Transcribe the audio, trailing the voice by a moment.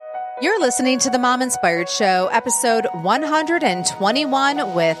You're listening to the Mom Inspired Show, episode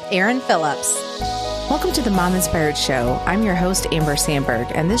 121 with Erin Phillips. Welcome to the Mom Inspired Show. I'm your host, Amber Sandberg,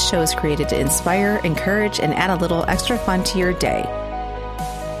 and this show is created to inspire, encourage, and add a little extra fun to your day.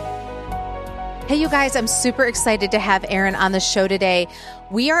 Hey, you guys, I'm super excited to have Erin on the show today.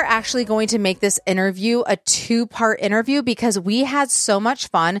 We are actually going to make this interview a two-part interview because we had so much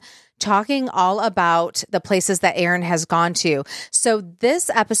fun talking all about the places that Erin has gone to. So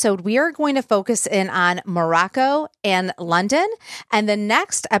this episode, we are going to focus in on Morocco and London. And the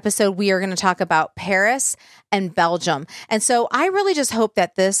next episode, we are going to talk about Paris and Belgium. And so I really just hope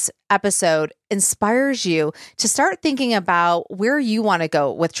that this episode inspires you to start thinking about where you want to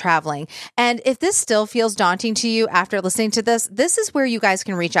go with traveling. And if this still feels daunting to you after listening to this, this is where you guys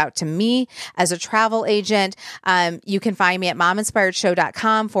can reach out to me as a travel agent. You can find me at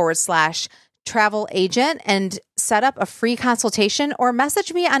mominspiredshow.com/travel agent and set up a free consultation, or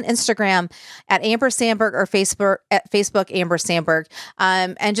message me on Instagram at Amber Sandberg or Facebook Amber Sandberg.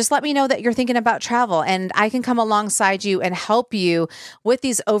 And just let me know that you're thinking about travel, and I can come alongside you and help you with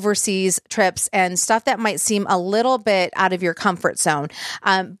these overseas trips and stuff that might seem a little bit out of your comfort zone.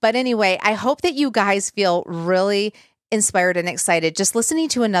 But anyway, I hope that you guys feel really inspired and excited just listening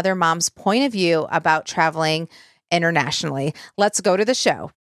to another mom's point of view about traveling internationally. Let's go to the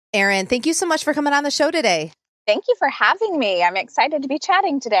show. Erin, thank you so much for coming on the show today. Thank you for having me. I'm excited to be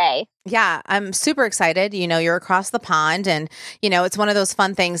chatting today. Yeah, I'm super excited. You know, you're across the pond, and, you know, it's one of those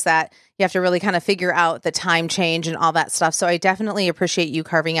fun things that you have to really kind of figure out the time change and all that stuff. So I definitely appreciate you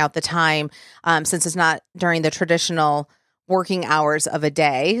carving out the time since it's not during the traditional working hours of a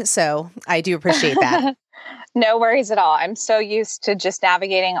day. So I do appreciate that. No worries at all. I'm so used to just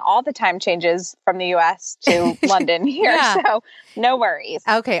navigating all the time changes from the US to London here. Yeah. So no worries.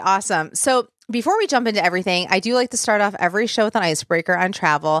 Okay, awesome. So before we jump into everything, I do like to start off every show with an icebreaker on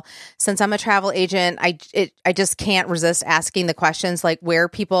travel. Since I'm a travel agent, I just can't resist asking the questions like where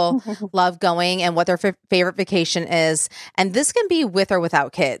people love going and what their favorite vacation is. And this can be with or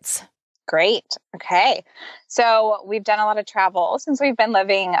without kids. Great. Okay. So we've done a lot of travel since we've been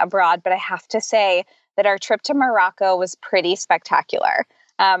living abroad, but I have to say that our trip to Morocco was pretty spectacular.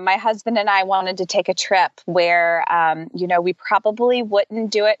 My husband and I wanted to take a trip where, we probably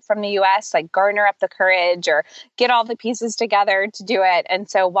wouldn't do it from the US, like garner up the courage or get all the pieces together to do it. And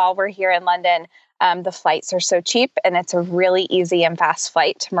so while we're here in London, the flights are so cheap and it's a really easy and fast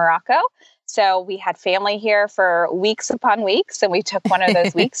flight to Morocco. So we had family here for weeks upon weeks, and we took one of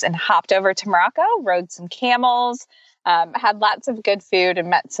those weeks and hopped over to Morocco, rode some camels, had lots of good food and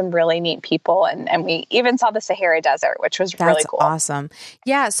met some really neat people. And we even saw the Sahara Desert, which was really cool. That's awesome.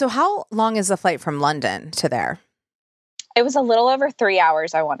 Yeah. So how long is the flight from London to there? It was a little over 3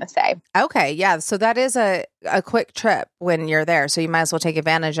 hours, I want to say. Okay. Yeah. So that is a quick trip when you're there. So you might as well take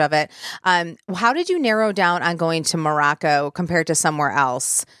advantage of it. How did you narrow down on going to Morocco compared to somewhere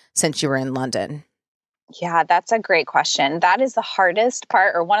else since you were in London? Yeah, that's a great question. That is the hardest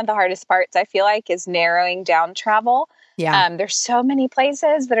part, or one of the hardest parts, I feel like, is narrowing down travel. Yeah. There's so many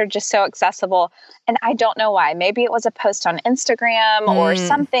places that are just so accessible. And I don't know why. Maybe it was a post on Instagram or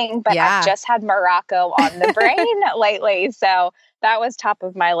something, but I've just had Morocco on the brain lately. So that was top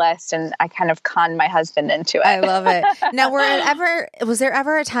of my list, and I kind of conned my husband into it. I love it. Now, was there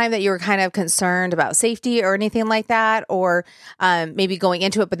ever a time that you were kind of concerned about safety or anything like that? Or maybe going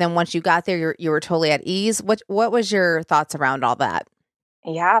into it, but then once you got there, you were totally at ease? What was your thoughts around all that?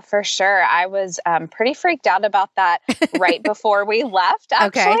 Yeah, for sure. I was pretty freaked out about that right before we left,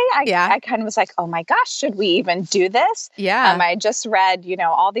 actually. Okay. I kind of was like, oh my gosh, should we even do this? Yeah. I just read,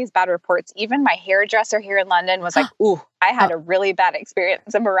 all these bad reports. Even my hairdresser here in London was like, ooh, I had a really bad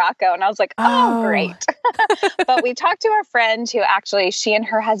experience in Morocco. And I was like, oh, great. But we talked to our friend who actually, she and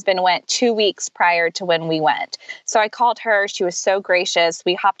her husband went 2 weeks prior to when we went. So I called her. She was so gracious.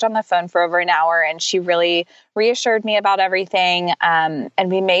 We hopped on the phone for over an hour, and she really reassured me about everything. And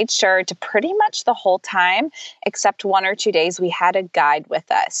we made sure to pretty much the whole time, except 1 or 2 days, we had a guide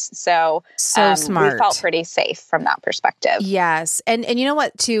with us. So smart. We felt pretty safe from that perspective. Yes. And you know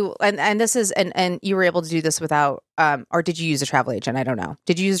what, too, and this is, and you were able to do this without, or did you use a travel agent? I don't know.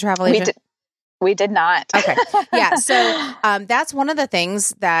 Did you use a travel agent? We did not. Okay. Yeah. So that's one of the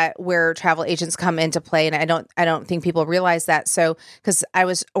things where travel agents come into play. And I don't think people realize that. So, because I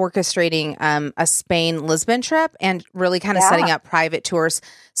was orchestrating a Spain Lisbon trip and really kind of setting up private tours,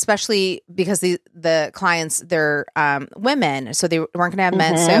 especially because the clients, they're women. So they weren't going to have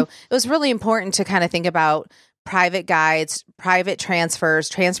men. So it was really important to kind of think about private guides, private transfers,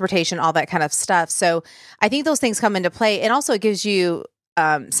 transportation, all that kind of stuff. So I think those things come into play. And also it gives you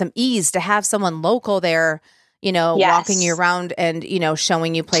some ease to have someone local there, walking you Yes. around and,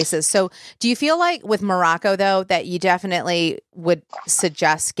 showing you places. So do you feel like with Morocco, though, that you definitely would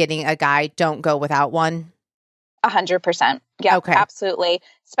suggest getting a guide? Don't go without one? 100%. Yeah, Okay. absolutely.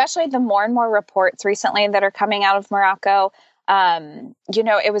 Especially the more and more reports recently that are coming out of Morocco.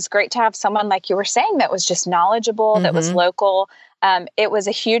 It was great to have someone like you were saying that was just knowledgeable, that was Mm-hmm. local. It was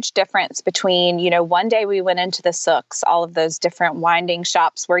a huge difference between, one day we went into the souks, all of those different winding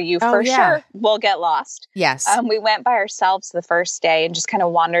shops where you Oh, for yeah. sure will get lost. Yes. We went by ourselves the first day and just kind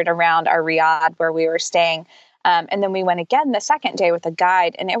of wandered around our riad where we were staying. And then we went again the second day with a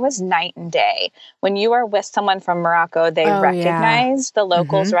guide, and it was night and day. When you are with someone from Morocco, they Oh, recognize, the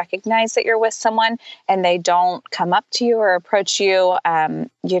locals recognize that you're with someone, and they don't come up to you or approach you, and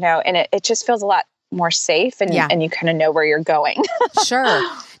it just feels a lot more safe, and, Yeah. and you kind of know where you're going. Sure.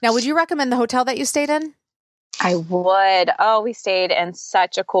 Now, would you recommend the hotel that you stayed in? I would. Oh, we stayed in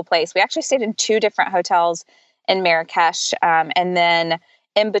such a cool place. We actually stayed in 2 different hotels in Marrakesh. And then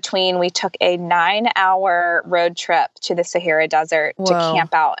in between, we took a 9-hour road trip to the Sahara Desert to Whoa.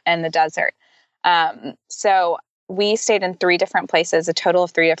 camp out in the desert. So we stayed in 3 different places, a total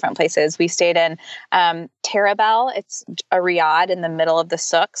of 3 different places. We stayed in Tarabel. It's a riad in the middle of the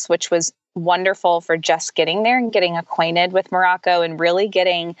souks, which was wonderful for just getting there and getting acquainted with Morocco and really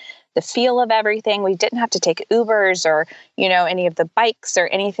getting the feel of everything. We didn't have to take Ubers or, any of the bikes or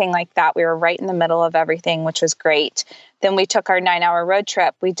anything like that. We were right in the middle of everything, which was great. Then we took our 9-hour road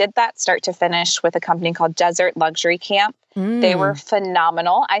trip. We did that start to finish with a company called Desert Luxury Camp. They were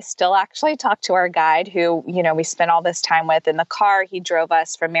phenomenal. I still actually talk to our guide who, we spent all this time with in the car. He drove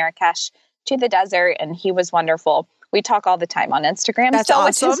us from Marrakesh to the desert, and he was wonderful. We talk all the time on Instagram, That's still,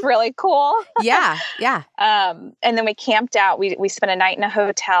 awesome. which is really cool. Yeah. Yeah. And then we camped out. We spent a night in a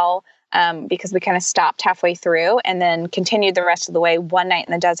hotel because we kind of stopped halfway through, and then continued the rest of the way one night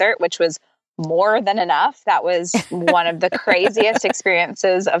in the desert, which was more than enough. That was one of the craziest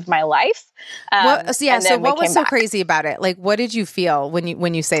experiences of my life. So what was so crazy about it? Like, what did you feel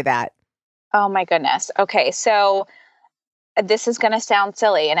when you say that? Oh my goodness. Okay. So this is going to sound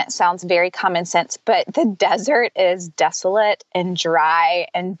silly, and it sounds very common sense, but the desert is desolate and dry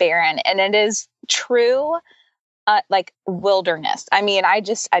and barren, and it is true like wilderness. I mean, I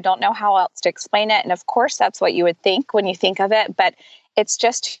don't know how else to explain it. And of course, that's what you would think when you think of it, but it's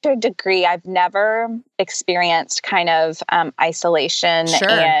just to a degree. I've never experienced kind of isolation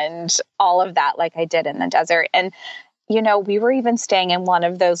and all of that like I did in the desert. And we were even staying in one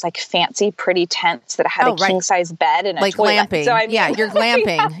of those like fancy, pretty tents that had a king size bed and a like toilet. Glamping. So, I mean, yeah, you're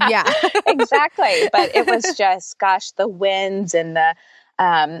glamping. Yeah, exactly. But it was just, gosh, the winds and the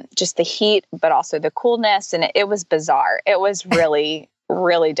just the heat, but also the coolness, and it was bizarre. It was really,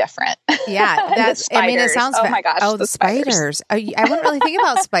 really different. Yeah, that's. I mean, it sounds. Oh my gosh! Oh, the spiders. I wouldn't really think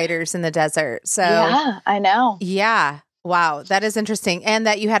about spiders in the desert. So yeah, I know. Yeah. Wow, that is interesting, and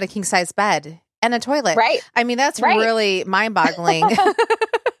that you had a king size bed and a toilet. Right. I mean, that's really mind boggling.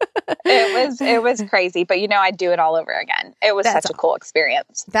 It was crazy, but I'd do it all over again. It was such a cool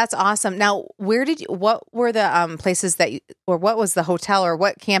experience. That's awesome. Now, what were the places or what was the hotel or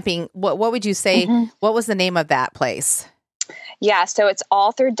what camping, what would you say, what was the name of that place? Yeah. So it's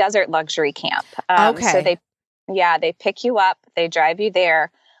all through Desert Luxury Camp. Okay. So they pick you up, they drive you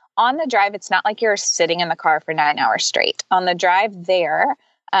there. On the drive, it's not like you're sitting in the car for 9 hours straight. On the drive there,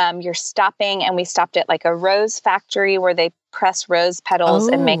 you're stopping, and we stopped at like a rose factory where they press rose petals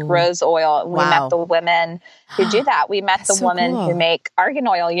and make rose oil. We met the women who do that. We met the women who make argan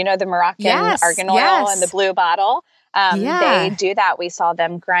oil, the Moroccan argan oil in the blue bottle. They do that. We saw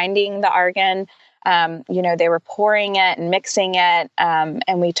them grinding the argan. They were pouring it and mixing it.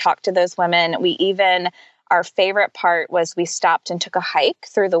 And we talked to those women. Our favorite part was we stopped and took a hike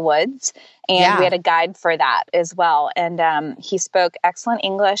through the woods, and we had a guide for that as well. And he spoke excellent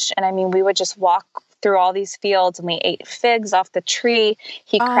English. And I mean, we would just walk through all these fields, and we ate figs off the tree.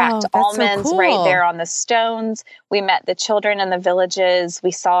 He cracked almonds right there on the stones. We met the children in the villages.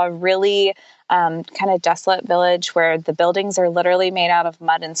 We saw a really kind of desolate village where the buildings are literally made out of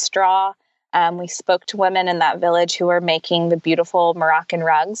mud and straw. We spoke to women in that village who are making the beautiful Moroccan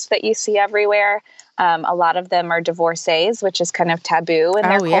rugs that you see everywhere. A lot of them are divorcees, which is kind of taboo in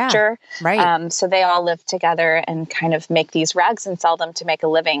their culture. Right. So they all live together and kind of make these rugs and sell them to make a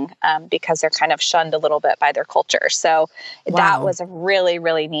living because they're kind of shunned a little bit by their culture. So that was a really,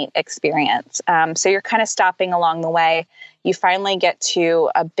 really neat experience. So you're kind of stopping along the way. You finally get to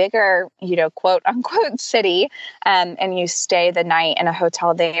a bigger, quote unquote city, and you stay the night in a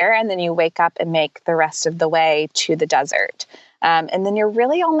hotel there, and then you wake up and make the rest of the way to the desert. And then you're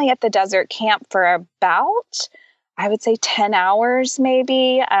really only at the desert camp for about, I would say 10 hours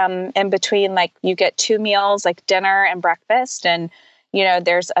maybe, in between, like you get 2 meals, like dinner and breakfast. And,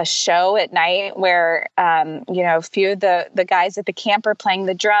 there's a show at night where, a few of the guys at the camp are playing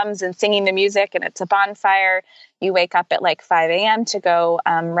the drums and singing the music, and it's a bonfire. You wake up at like 5 a.m. to go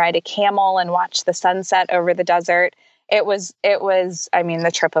ride a camel and watch the sunset over the desert. It was, I mean,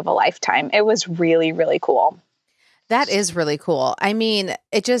 the trip of a lifetime. It was really, really cool. That is really cool. I mean,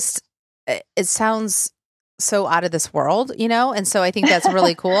 it sounds so out of this world, and so I think that's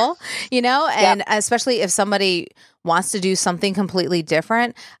really cool, and yep. Especially if somebody wants to do something completely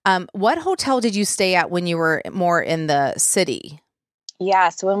different. What hotel did you stay at when you were more in the city? Yeah.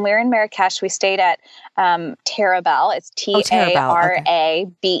 So when we were in Marrakesh, we stayed at Tarabel. It's Tarabel,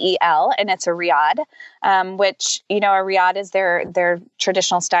 and it's a riad, which, a riad is their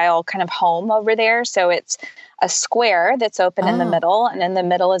traditional style kind of home over there. So it's a square that's open in the middle, and in the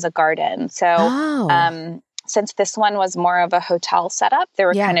middle is a garden. So since this one was more of a hotel setup, there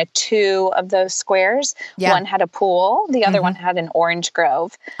were kind of 2 of those squares. Yeah. One had a pool. The other one had an orange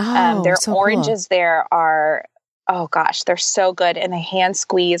grove. Their so oranges cool. There are, oh gosh, they're so good. And they hand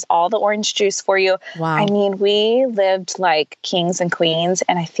squeeze all the orange juice for you. Wow. I mean, we lived like kings and queens,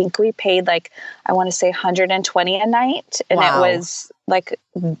 and I think we paid like, I want to say 120 a night. And it was like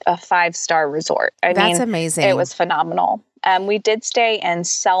a 5-star resort. That's amazing. It was phenomenal. We did stay in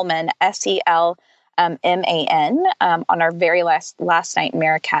Selman, Selman, on our very last night in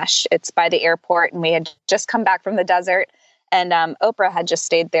Marrakesh. It's by the airport, and we had just come back from the desert, and Oprah had just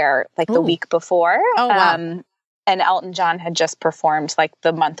stayed there like the week before. Oh, wow. And Elton John had just performed like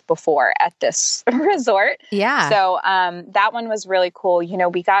the month before at this resort. Yeah. So that one was really cool.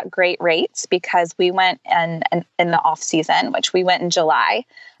 We got great rates because we went in the off season, which we went in July.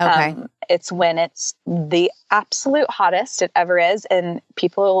 Okay. It's when it's the absolute hottest it ever is. And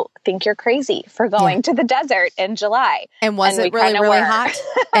people think you're crazy for going to the desert in July. And was it really, really hot?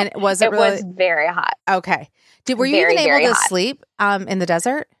 And was it really? It was very hot. Okay. Were you even able to sleep in the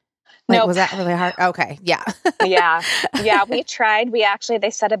desert? Like, was that really hard? Okay. Yeah. Yeah. We tried. They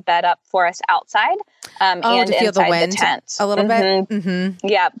set a bed up for us outside and to feel inside the wind tent a little bit. Mm-hmm.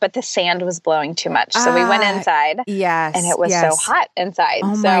 Yeah. But the sand was blowing too much. So we went inside. Yes. And it was so hot inside.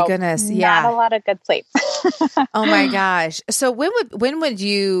 Oh my goodness. Yeah. Not a lot of good sleep. Oh my gosh. So when would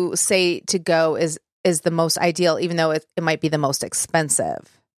you say to go is the most ideal, even though it might be the most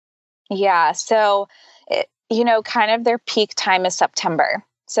expensive? Yeah. So, kind of their peak time is September.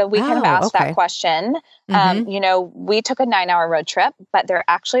 So we kind of asked that question. We took a 9-hour road trip, but they're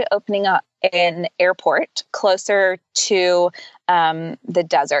actually opening up an airport closer to the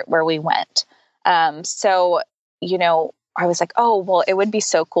desert where we went. So, I was like, oh, well, it would be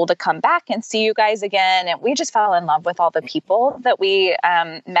so cool to come back and see you guys again. And we just fell in love with all the people that we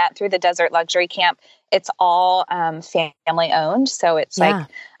met through the Desert Luxury Camp. It's all family owned. So it's like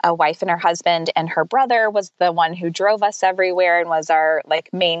a wife and her husband, and her brother was the one who drove us everywhere and was our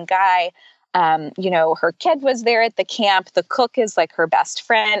like main guy. Her kid was there at the camp. The cook is like her best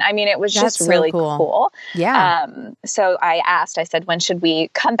friend. I mean, it was just really cool. Yeah. So I said, when should we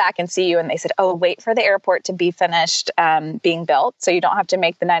come back and see you? And they said, oh, wait for the airport to be finished being built, so you don't have to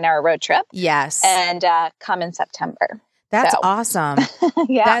make the 9-hour road trip. Yes. And come in September. That's awesome.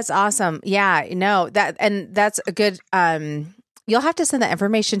 Yeah. That's awesome. Yeah. That's a good, you'll have to send that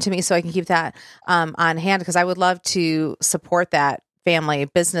information to me so I can keep that on hand, because I would love to support that family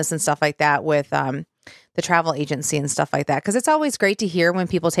business and stuff like that with the travel agency and stuff like that. Because it's always great to hear when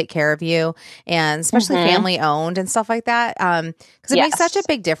people take care of you, and especially family owned and stuff like that. Because it makes such a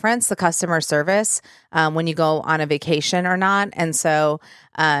big difference, the customer service, when you go on a vacation or not. And so,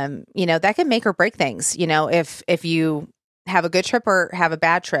 that can make or break things, if you have a good trip or have a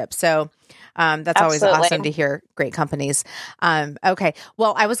bad trip. So that's always awesome to hear great companies. Okay.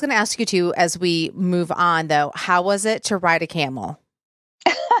 Well, I was going to ask you too, as we move on though, how was it to ride a camel?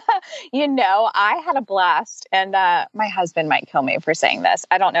 I had a blast, and my husband might kill me for saying this.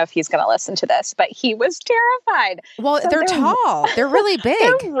 I don't know if he's going to listen to this, but he was terrified. Well, so they're tall. They're really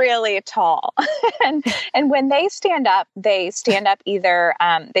big. They're really tall. and when they stand up either,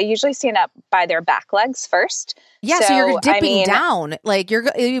 they usually stand up by their back legs first. Yeah, so you're dipping down. Like you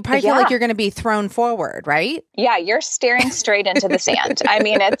probably feel like you're going to be thrown forward, right? Yeah, you're staring straight into the sand. I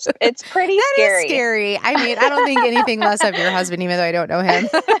mean, it's pretty scary. That is scary. I mean, I don't think anything less of your husband, even though I don't know him.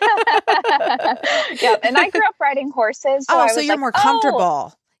 Yeah, and I grew up riding horses. So you're more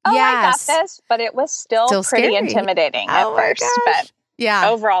comfortable. Oh, yes. I got this, but it was still pretty scary. Intimidating at first. But yeah,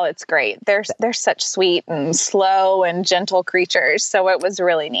 overall, it's great. They're such sweet and slow and gentle creatures, so it was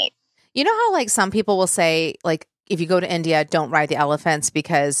really neat. You know how like some people will say like if you go to India, don't ride the elephants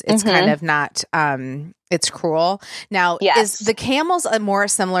because it's kind of not, it's cruel. Now, is the camels a more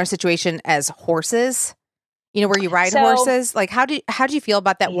similar situation as horses? You know, where you ride horses? Like, how do you feel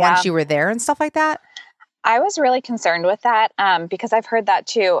about that once you were there and stuff like that? I was really concerned with that because I've heard that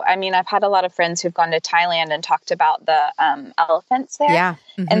too. I mean, I've had a lot of friends who've gone to Thailand and talked about the elephants there. Yeah.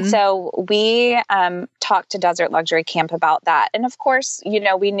 And so we talked to Desert Luxury Camp about that. And of course, you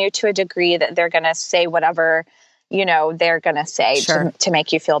know, we knew to a degree that they're going to say whatever, you know, they're going to say to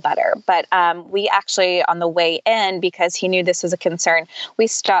make you feel better. But we actually, on the way in, because he knew this was a concern, we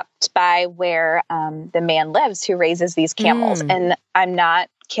stopped by where the man lives who raises these camels. And I'm not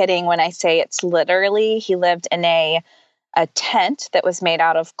kidding when I say it's literally, he lived in a tent that was made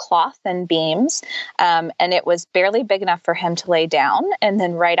out of cloth and beams. And it was barely big enough for him to lay down. And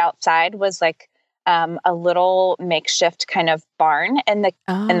then right outside was like a little makeshift kind of barn. And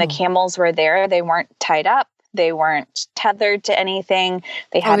the camels were there. They weren't tied up. They weren't tethered to anything.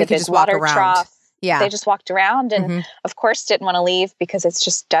 They had a big water trough. Yeah. They just walked around and of course didn't want to leave because it's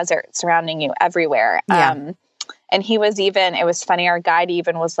just desert surrounding you everywhere. Yeah. And he was it was funny, our guide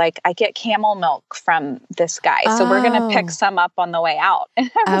even was like, I get camel milk from this guy. So we're going to pick some up on the way out. And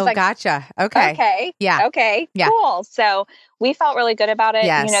I was like, gotcha. Okay. Okay. Yeah. Okay. Yeah. Cool. So we felt really good about it.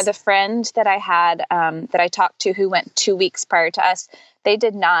 Yes. You know, the friend that I had, that I talked to who went 2 weeks prior to us, they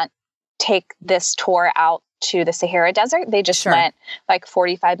did not take this tour out to the Sahara Desert. They just went like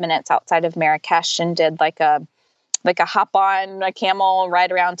 45 minutes outside of Marrakesh and did like a hop on a camel,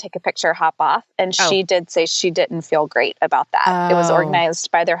 ride around, take a picture, hop off. And she did say she didn't feel great about that. It was organized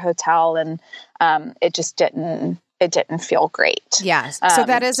by their hotel and it just didn't feel great. Yes. So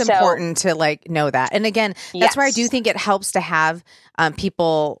that is important to like know that. And again, that's where I do think it helps to have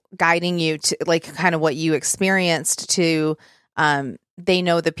people guiding you to like kind of what you experienced to, they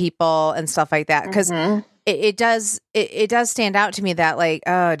know the people and stuff like that. Cause it does stand out to me that like,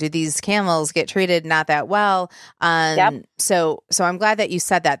 oh, do these camels get treated not that well? So I'm glad that you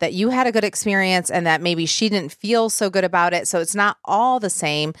said that you had a good experience and that maybe she didn't feel so good about it. So it's not all the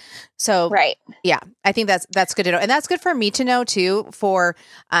same. So yeah, I think that's good to know. And that's good for me to know too, for,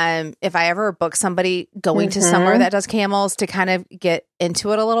 if I ever book somebody going to somewhere that does camels to kind of get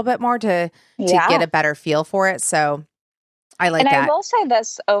into it a little bit more to get a better feel for it. So I like that. And I will say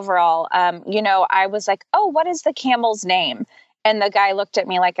this overall, you know, I was like, oh, what is the camel's name? And the guy looked at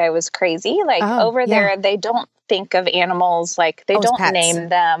me like I was crazy. Like over there, they don't think of animals, like they don't name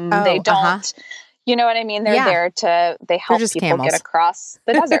them. They don't, you know what I mean? They're there they help people camels. Get across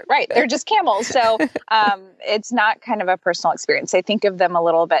the desert. Right. They're just camels. So it's not kind of a personal experience. I think of them a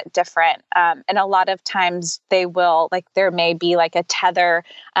little bit different. And a lot of times they will, like, there may be like a tether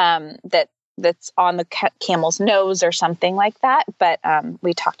that's on the camel's nose or something like that. But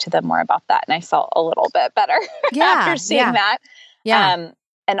we talked to them more about that and I felt a little bit better after seeing that. Yeah.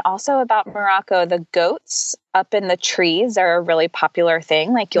 And also about Morocco, the goats up in the trees are a really popular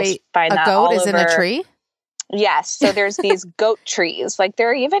thing. Like you'll find that all over. A goat is in a tree? Yes. So there's these goat trees. Like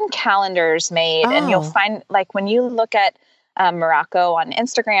there are even calendars made and you'll find like when you look at Morocco on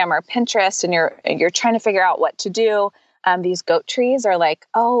Instagram or Pinterest and you're trying to figure out what to do, these goat trees are like,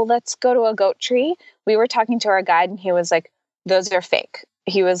 oh, let's go to a goat tree. We were talking to our guide and he was like, those are fake.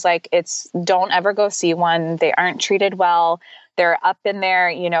 He was like, don't ever go see one. They aren't treated well. They're up in there,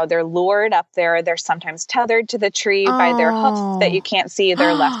 you know, they're lured up there. They're sometimes tethered to the tree by their hoofs that you can't see.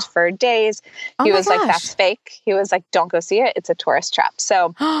 They're left for days. He was like, that's fake. He was like, don't go see it. It's a tourist trap.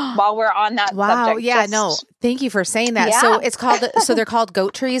 So while we're on that subject. Yeah, no, thank you for saying that. So it's called, so they're called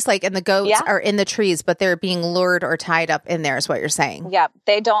goat trees, like, and the goats are in the trees, but they're being lured or tied up in there is what you're saying. Yeah.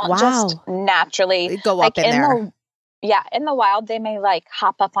 They don't just naturally they go up in there. In the wild, they may like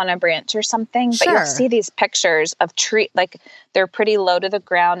hop up on a branch or something, but you'll see these pictures of like they're pretty low to the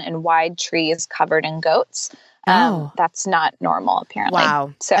ground and wide trees covered in goats. That's not normal, apparently.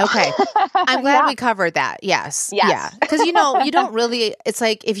 Wow. So, okay. I'm glad we covered that. Yes. Yeah. Because, you know, you don't really, it's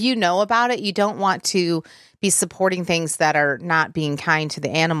like if you know about it, you don't want to be supporting things that are not being kind to the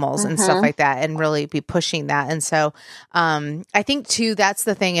animals and stuff like that and really be pushing that. And so I think too, that's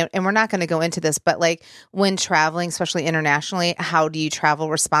the thing. And we're not going to go into this, but like when traveling, especially internationally, how do you travel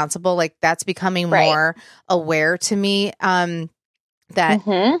responsible? Like that's becoming more aware to me.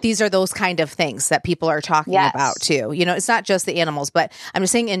 that these are those kind of things that people are talking about too. You know, it's not just the animals, but I'm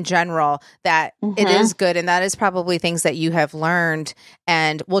just saying in general that it is good. And that is probably things that you have learned.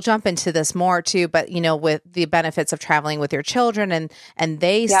 And we'll jump into this more too, but you know, with the benefits of traveling with your children and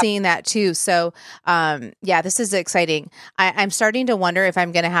they seeing that too. So, this is exciting. I'm starting to wonder if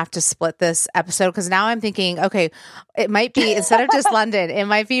I'm going to have to split this episode, because now I'm thinking, okay, it might be, instead of just London, it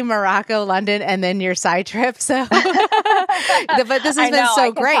might be Morocco, London, and then your side trip. So, but this has been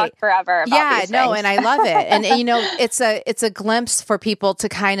so great. Talk forever about these things. And I love it. And you know, it's a glimpse for people to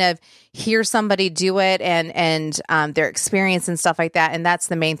kind of hear somebody do it and their experience and stuff like that. And that's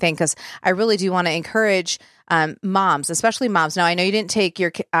the main thing, because I really do want to encourage moms, especially moms. Now, I know you didn't take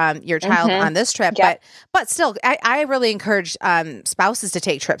your child on this trip, but still, I really encourage spouses to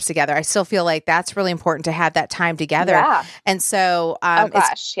take trips together. I still feel like that's really important to have that time together. Yeah. And so,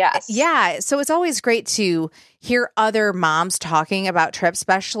 so it's always great to hear other moms talking about trips,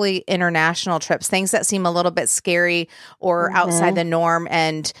 especially international trips, things that seem a little bit scary or outside the norm,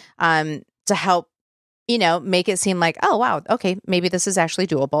 and to help, you know, make it seem like, oh, wow, okay, maybe this is actually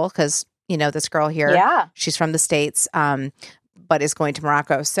doable, because you know, this girl here, she's from the States, but is going to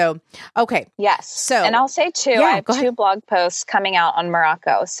Morocco. So, okay. Yes. So, and I'll say too, I have 2 blog posts coming out on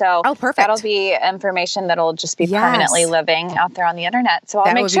Morocco. So perfect. That'll be information that'll just be permanently living out there on the internet. So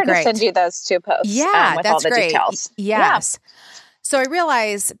I'll make sure to send you those 2 posts with all the details. Yes. Yeah. So I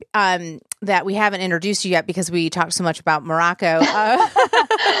realize that we haven't introduced you yet because we talked so much about Morocco,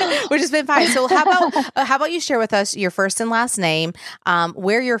 which has been fine. So how about you share with us your first and last name,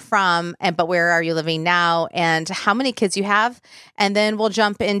 where you're from, but where are you living now, and how many kids you have, and then we'll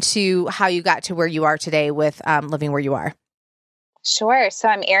jump into how you got to where you are today with living where you are. Sure. So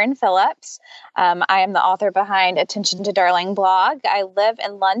I'm Erin Phillips. I am the author behind Attention to Darling blog. I live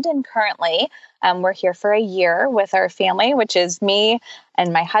in London currently. We're here for a year with our family, which is me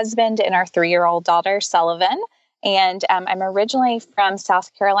and my husband and our 3-year-old daughter, Sullivan. And I'm originally from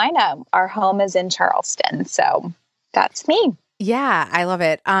South Carolina. Our home is in Charleston. So that's me. Yeah, I love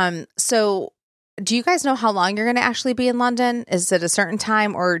it. So do you guys know how long you're going to actually be in London? Is it a certain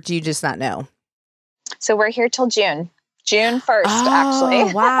time, or do you just not know? So we're here till June 1st,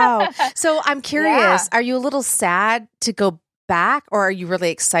 actually. Wow. So I'm curious, are you a little sad to go back, or are you really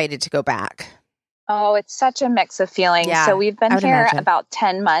excited to go back? Oh, it's such a mix of feelings. Yeah, so we've been here about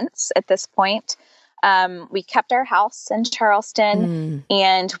 10 months at this point. We kept our house in Charleston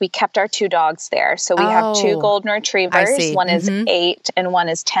and we kept our 2 dogs there. So we have 2 golden retrievers. One is 8 and one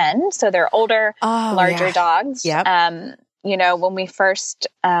is 10. So they're older, larger dogs. Yep. You know, when we first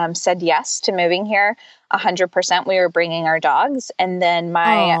said yes to moving here, 100% we were bringing our dogs. And then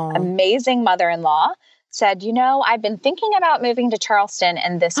my amazing mother-in-law said, you know, I've been thinking about moving to Charleston,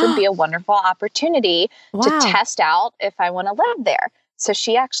 and this would be a wonderful opportunity to test out if I want to live there. So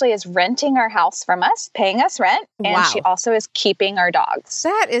she actually is renting our house from us, paying us rent, and she also is keeping our dogs.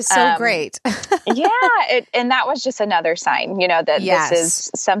 That is so great. And that was just another sign, you know, that this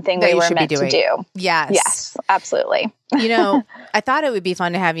is something that we were meant to do. Yes, absolutely. You know, I thought it would be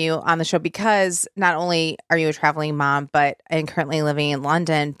fun to have you on the show because not only are you a traveling mom, and currently living in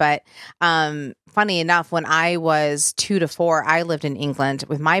London, but funny enough, when I was 2 to 4, I lived in England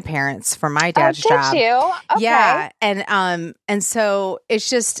with my parents for my dad's job. Did you? Okay. Yeah, and so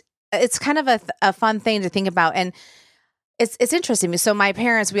it's kind of a fun thing to think about, and it's interesting. So my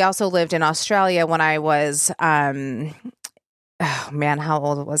parents, we also lived in Australia when I was, how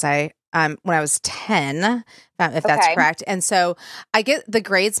old was I? When I was 10, if that's correct. And so I get the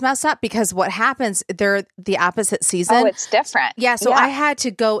grades messed up because what happens, they're the opposite season. Oh, it's different. Yeah. So I had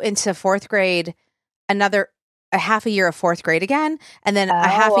to go into 4th grade, a half a year of 4th grade again, and then a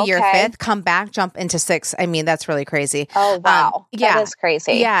half a year of 5th, come back, jump into 6th. I mean, that's really crazy. Oh, wow. That is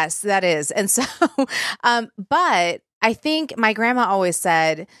crazy. Yes, that is. And so, but I think my grandma always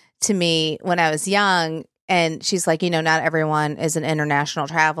said to me when I was young, and she's like, you know, not everyone is an international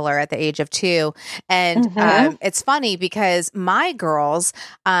traveler at the age of 2. And it's funny because my girls,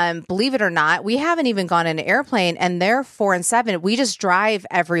 believe it or not, we haven't even gone in an airplane, and they're 4 and 7. We just drive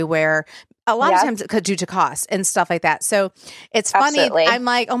everywhere. A lot of times due to cost and stuff like that. So it's funny. Absolutely. I'm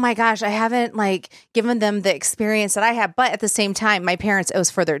like, oh my gosh, I haven't given them the experience that I have. But at the same time, my parents, it was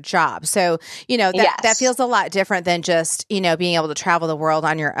for their job. So, you know, that feels a lot different than just, you know, being able to travel the world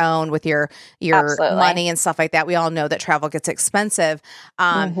on your own with your money and stuff like that. We all know that travel gets expensive.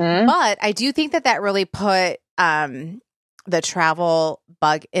 But I do think that really put the travel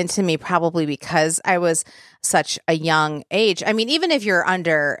bug into me, probably because I was such a young age. I mean, even if you're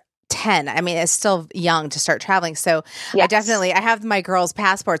under 10. I mean, it's still young to start traveling. So Yes. I have my girls'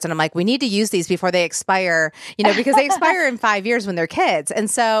 passports and I'm like, we need to use these before they expire, because they expire in 5 years when they're kids. And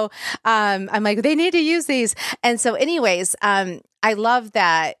so I'm like, they need to use these. And so anyways, I love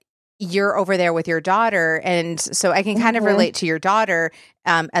that you're over there with your daughter. And so I can kind of relate to your daughter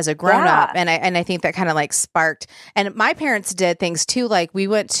as a grown up. And I think that kind of like sparked, and my parents did things too. Like we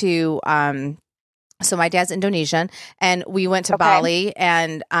went to, so my dad's Indonesian, and we went to Bali,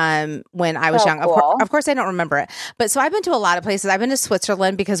 and when I was young, cool. of course, I don't remember it, but so I've been to a lot of places. I've been to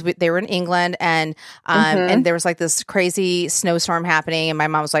Switzerland because they were in England, and there was like this crazy snowstorm happening, and my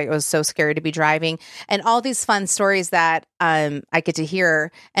mom was like, it was so scary to be driving, and all these fun stories that I get to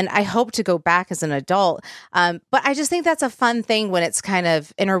hear, and I hope to go back as an adult. But I just think that's a fun thing when it's kind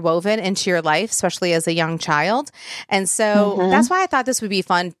of interwoven into your life, especially as a young child. And so that's why I thought this would be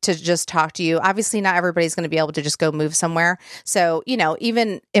fun to just talk to you. Obviously, not everybody's going to be able to just go move somewhere. So,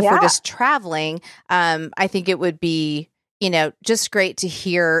 even if we're just traveling, I think it would be, just great to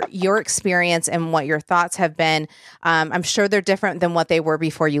hear your experience and what your thoughts have been. I'm sure they're different than what they were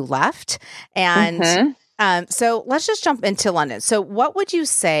before you left. And so let's just jump into London. So what would you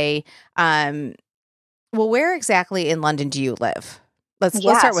say, where exactly in London do you live? Let's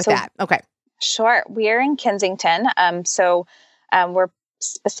start with that. Okay. Sure. We are in Kensington. We're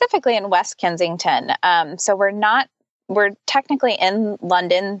specifically in West Kensington. So we're technically in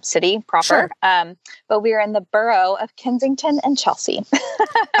London City proper, but we're in the borough of Kensington and Chelsea.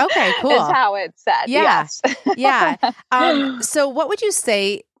 Okay, cool. Is how it's said. Yeah. Yes. Yeah. So what would you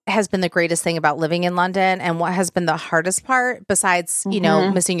say has been the greatest thing about living in London, and what has been the hardest part besides,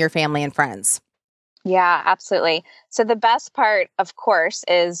 missing your family and friends? Yeah, absolutely. So the best part, of course,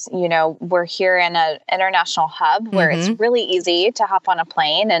 is, we're here in an international hub where it's really easy to hop on a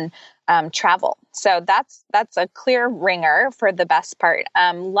plane and travel. So that's a clear ringer for the best part.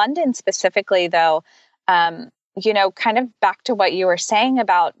 London specifically, though, kind of back to what you were saying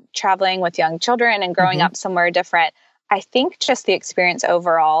about traveling with young children and growing up somewhere different. I think just the experience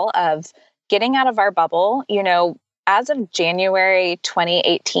overall of getting out of our bubble, as of January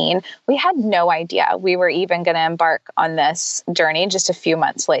 2018, we had no idea we were even going to embark on this journey just a few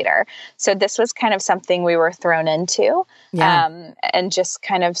months later. So this was kind of something we were thrown into and just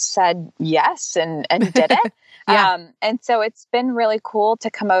kind of said yes and did it. And so it's been really cool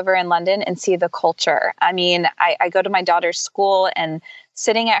to come over in London and see the culture. I mean, I go to my daughter's school, and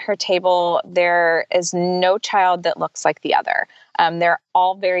sitting at her table, there is no child that looks like the other. They're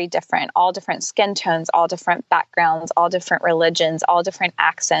all very different, all different skin tones, all different backgrounds, all different religions, all different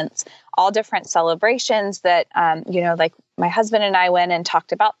accents, all different celebrations that, like my husband and I went and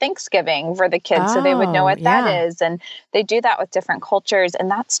talked about Thanksgiving for the kids so they would know what that is. And they do that with different cultures. And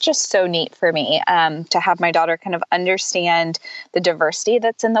that's just so neat for me to have my daughter kind of understand the diversity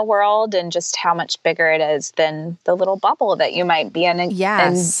that's in the world and just how much bigger it is than the little bubble that you might be in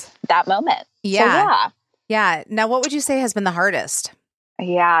that moment. Yeah. Yeah. Now, what would you say has been the hardest?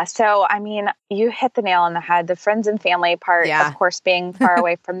 Yeah. So, I mean, you hit the nail on the head. The friends and family part, of course, being far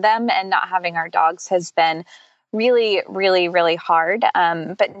away from them and not having our dogs has been really, really, really hard.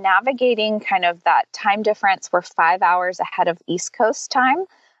 But navigating kind of that time difference, we're 5 hours ahead of East Coast time.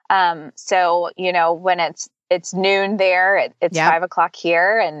 So, when it's noon there, it's 5 o'clock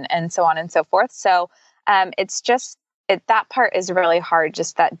here and so on and so forth. So, it's just, that part is really hard,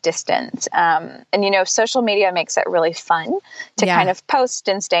 just that distance. And, social media makes it really fun to kind of post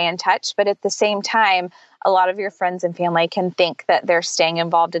and stay in touch. But at the same time, a lot of your friends and family can think that they're staying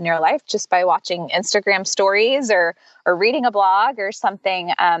involved in your life just by watching Instagram stories or reading a blog or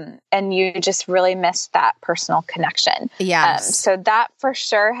something. And you just really miss that personal connection. Yes. So that for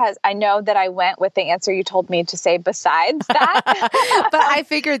sure I know that I went with the answer you told me to say besides that. But I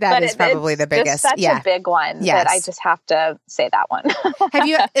figured that is probably the biggest. It's such a big one that I just have to say that one.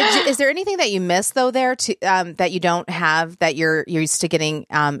 Is there anything that you miss though there that you don't have that you're used to getting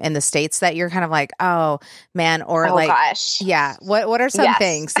in the States that you're kind of like, oh man, or gosh. Yeah. What are some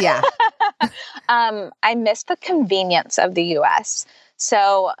things? Yeah. I miss the convenience of the US.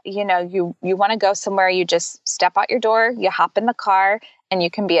 So, you want to go somewhere, you just step out your door, you hop in the car, and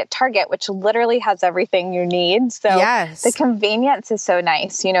you can be at Target, which literally has everything you need. So the convenience is so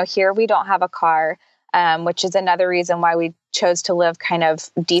nice. Here we don't have a car, which is another reason why we chose to live kind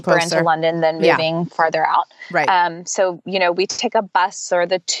of deeper into London than moving farther out. Right. So, we take a bus or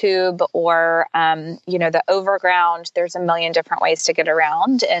the tube or, the overground. There's a million different ways to get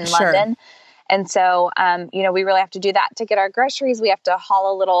around in London. And so, we really have to do that to get our groceries. We have to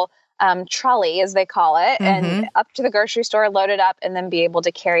haul a little trolley, as they call it, and up to the grocery store, load it up, and then be able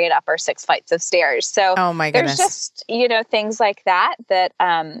to carry it up our 6 flights of stairs. So oh my goodness. there's just, things like that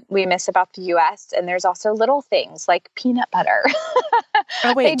we miss about the US. And there's also little things like peanut butter.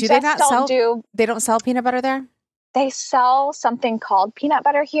 Oh, wait, they don't sell peanut butter there? They sell something called peanut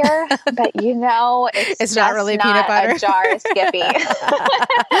butter here, but it's not really peanut butter. A jar of Skippy.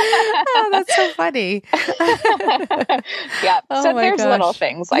 Oh, that's so funny. Yep. Oh so there's gosh. little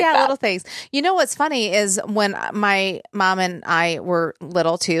things like that. Yeah, little things. You know what's funny is when my mom and I were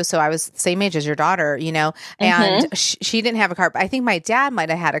little too, so I was the same age as your daughter, and she didn't have a car, but I think my dad might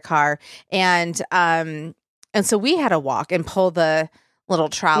have had a car, and so we had to walk and pull the little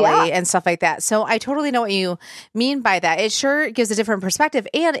trolley and stuff like that. So I totally know what you mean by that. It sure gives a different perspective,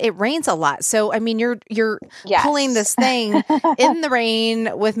 and it rains a lot. So I mean, you're pulling this thing in the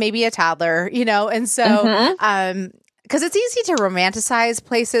rain with maybe a toddler, and so because it's easy to romanticize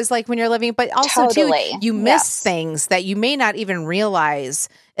places like when you're living, but also too, you miss things that you may not even realize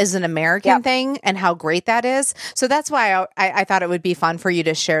is an American thing and how great that is. So that's why I thought it would be fun for you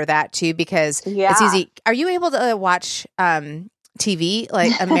to share that too, because it's easy. Are you able to watch TV,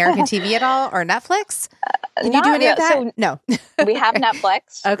 like American TV at all, or Netflix? Can you do any of that? So no. We have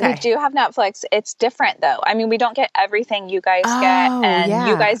Netflix. Okay. We do have Netflix. It's different though. I mean, we don't get everything you guys get, and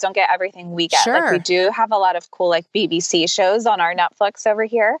you guys don't get everything we get. Sure. Like we do have a lot of cool like BBC shows on our Netflix over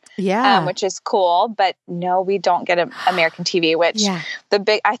here. Yeah. Which is cool, but no, we don't get American TV, which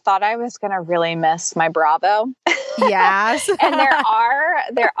I thought I was going to really miss my Bravo. Yes. And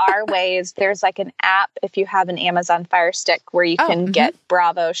there are ways. There's like an app if you have an Amazon Fire Stick where you can get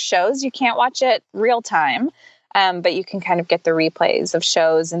Bravo shows. You can't watch it real time, but you can kind of get the replays of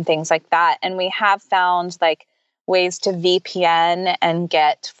shows and things like that. And we have found like ways to VPN and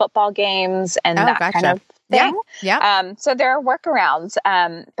get football games and that kind of thing. Yeah. So there are workarounds.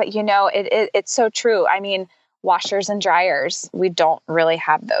 But it's so true. I mean, washers and dryers, we don't really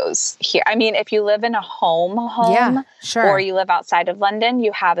have those here. I mean, if you live in a home, or you live outside of London,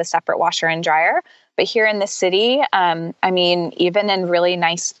 you have a separate washer and dryer. But here in the city, I mean, even in really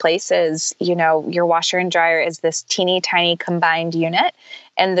nice places, your washer and dryer is this teeny tiny combined unit.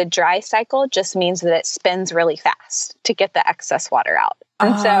 And the dry cycle just means that it spins really fast to get the excess water out.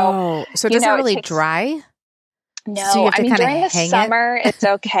 And so it doesn't really dry? No, so you have to during the summer, it's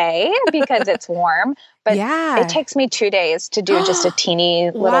okay because it's warm. But it takes me 2 days to do just a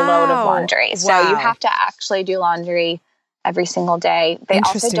teeny little load of laundry. So you have to actually do laundry every single day. They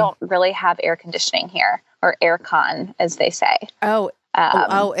also don't really have air conditioning here, or air con, as they say.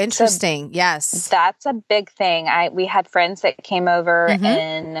 Interesting. Yes. That's a big thing. We had friends that came over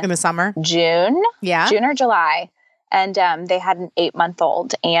in the summer, June or July. And they had an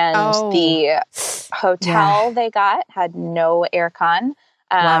 8-month-old, and the hotel they got had no aircon.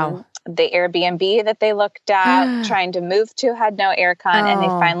 The Airbnb that they looked at trying to move to had no aircon, and they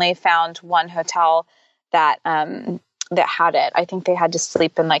finally found one hotel that had it. I think they had to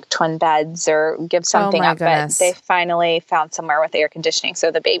sleep in like twin beds or give something up, but they finally found somewhere with air conditioning so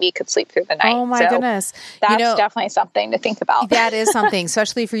the baby could sleep through the night. Oh my goodness. That's definitely something to think about. That is something,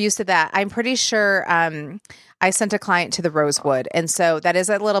 especially if you're used to that. I'm pretty sure I sent a client to the Rosewood, and so that is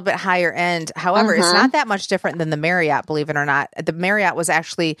a little bit higher end. However, it's not that much different than the Marriott, believe it or not. The Marriott was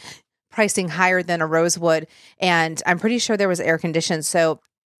actually pricing higher than a Rosewood, and I'm pretty sure there was air conditioned. So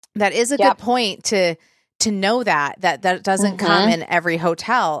that is a good point to know that doesn't come in every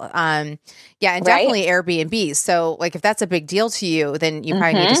hotel. And definitely Airbnbs. So like if that's a big deal to you, then you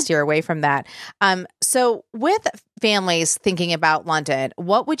probably need to steer away from that. So with families thinking about London,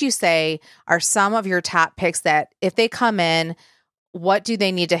 what would you say are some of your top picks that if they come in, what do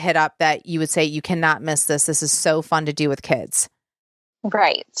they need to hit up that you would say you cannot miss this? This is so fun to do with kids.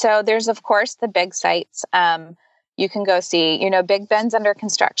 Right. So there's, of course, the big sites. You can go see, Big Ben's under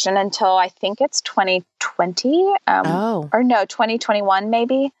construction until I think it's 2020 or no, 2021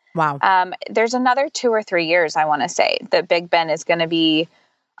 maybe. Wow. There's another 2 or 3 years, I want to say, that Big Ben is going to be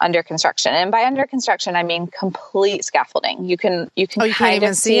under construction. And by under construction, I mean complete scaffolding. You can't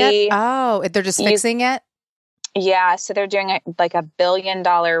even see it? Oh, they're just fixing it? Yeah, so they're doing like $1 billion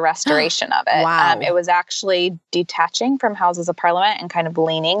restoration of it. Wow. It was actually detaching from Houses of Parliament and kind of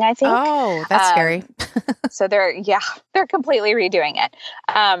leaning, I think. Oh, that's scary. So they're completely redoing it.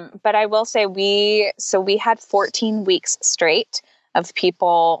 But I will say we had 14 weeks straight of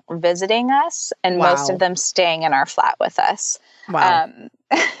people visiting us and most Wow. of them staying in our flat with us. Wow.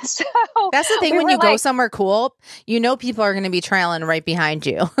 So That's the thing we when were you go like, somewhere cool, people are going to be trailing right behind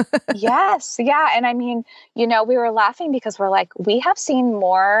you. yes. Yeah. And I mean, we were laughing because we're like, we have seen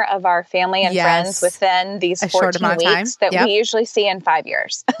more of our family and friends Yes. within these A short 14 amount of time. weeks that Yep. we usually see in 5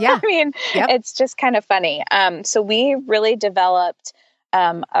 years. Yeah. I mean, Yep. it's just kind of funny. So we really developed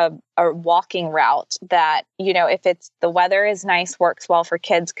a walking route that, if the weather is nice, works well for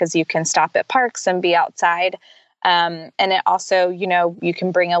kids because you can stop at parks and be outside. And it also, you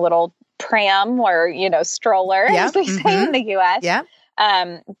can bring a little pram or, stroller, as we say in the US. Yeah.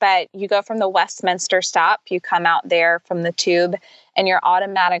 But you go from the Westminster stop, you come out there from the Tube, and you're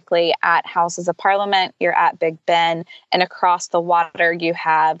automatically at Houses of Parliament, you're at Big Ben, and across the water, you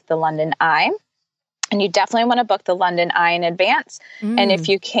have the London Eye. And you definitely want to book the London Eye in advance. And if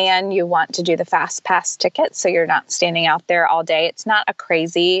you can, you want to do the fast pass ticket so you're not standing out there all day. It's not a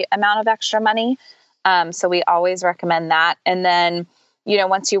crazy amount of extra money. So we always recommend that. And then,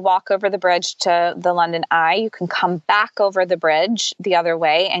 once you walk over the bridge to the London Eye, you can come back over the bridge the other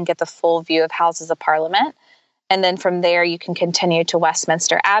way and get the full view of Houses of Parliament. And then from there, you can continue to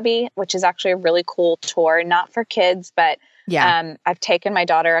Westminster Abbey, which is actually a really cool tour, not for kids, but I've taken my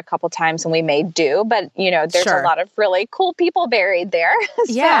daughter a couple times and we made do, but there's a lot of really cool people buried there.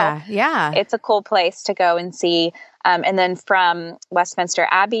 So it's a cool place to go and see. And then from Westminster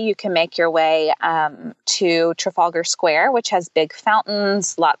Abbey, you can make your way to Trafalgar Square, which has big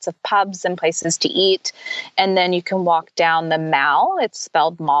fountains, lots of pubs and places to eat. And then you can walk down the Mall. It's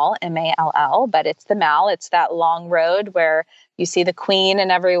spelled Mall, M-A-L-L, but it's the Mall. It's that long road where you see the Queen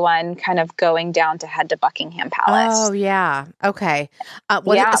and everyone kind of going down to head to Buckingham Palace. Oh, yeah. Okay.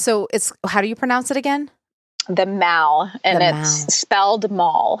 So how do you pronounce it again? The Mall, and it's spelled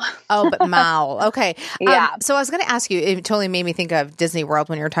Mall. Oh, but Mall. Okay. Yeah. So I was going to ask you, it totally made me think of Disney World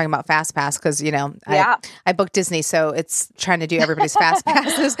when you were talking about Fast Pass because, I booked Disney, so it's trying to do everybody's Fast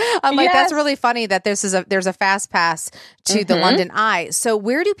Passes. I'm like, that's really funny that there's a Fast Pass to the London Eye. So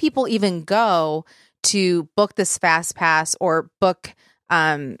where do people even go to book this Fast Pass or book,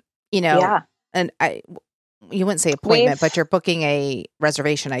 you wouldn't say appointment, but you're booking a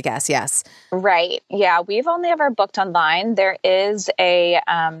reservation, I guess. Yes. Right. Yeah. We've only ever booked online. There is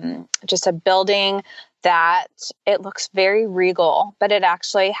just a building that it looks very regal, but it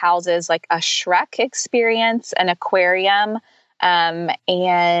actually houses like a Shrek experience, an aquarium,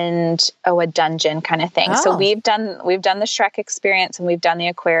 and a dungeon kind of thing. Oh. So we've done the Shrek experience and we've done the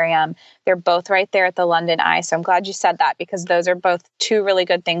aquarium. They're both right there at the London Eye. So I'm glad you said that because those are both two really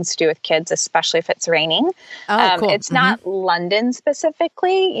good things to do with kids, especially if it's raining. Oh, cool. It's not London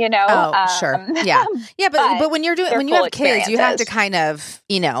specifically, Oh, sure. Yeah. Yeah. But when you have kids, you have to kind of,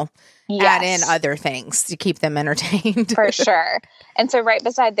 add in other things to keep them entertained. For sure. And so right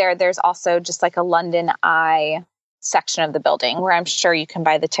beside there's also just like a London Eye section of the building where I'm sure you can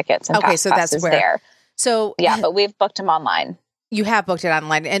buy the tickets and fast passes there. So yeah, but we've booked them online. You have booked it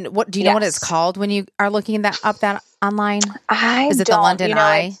online. And what do you know what it's called when you are looking up that online? Is it the London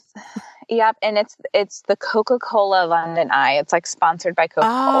Eye? Yep, and it's the Coca-Cola London Eye. It's like sponsored by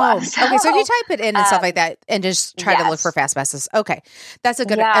Coca-Cola. Oh, okay. So if you type it in and stuff like that and just try to look for fast passes. Okay. That's a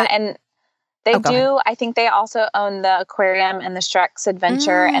good and they do. I think they also own the aquarium and the Shrek's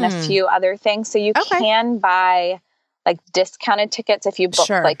Adventure and a few other things. So you can buy like discounted tickets if you book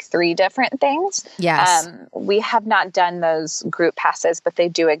like 3 different things. Yes. We have not done those group passes, but they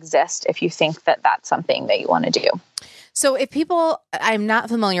do exist if you think that that's something that you want to do. So if I'm not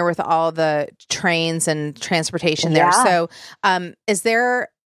familiar with all the trains and transportation there. So is there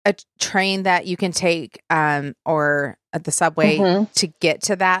a train that you can take or at the subway to get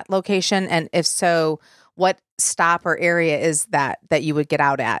to that location? And if so, what stop or area is that you would get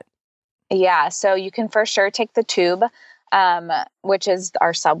out at? Yeah, so you can for sure take the Tube, which is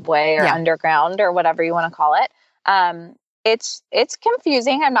our subway or underground or whatever you want to call it. It's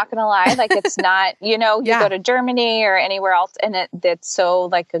confusing. I'm not going to lie. Like it's not, you go to Germany or anywhere else and it's so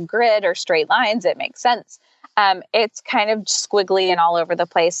like a grid or straight lines. It makes sense. It's kind of squiggly and all over the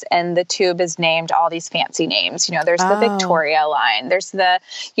place. And the Tube is named all these fancy names. There's the Victoria line. There's the,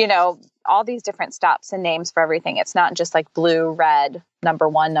 all these different stops and names for everything. It's not just like blue, red, number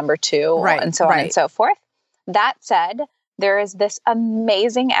 1, number 2, and so on and so forth. That said, there is this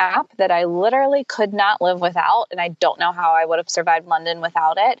amazing app that I literally could not live without. And I don't know how I would have survived London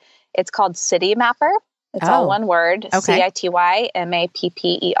without it. It's called City Mapper. It's all one word,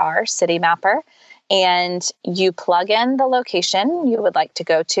 Citymapper, City Mapper. And you plug in the location you would like to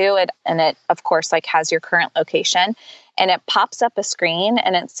go to it. And it, of course, like has your current location. and it pops up a screen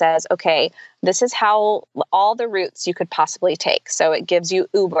and it says, okay, this is how all the routes you could possibly take. So it gives you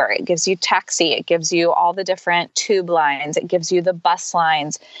Uber, it gives you taxi, it gives you all the different tube lines, it gives you the bus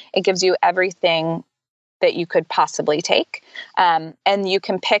lines, it gives you everything that you could possibly take. And you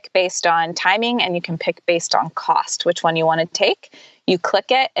can pick based on timing and you can pick based on cost, which one you want to take. You click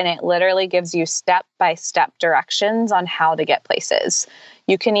it and it literally gives you step-by-step directions on how to get places.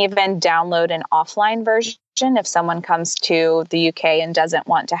 You can even download an offline version if someone comes to the UK and doesn't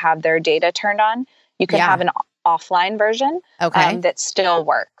want to have their data turned on. You can have an offline version that still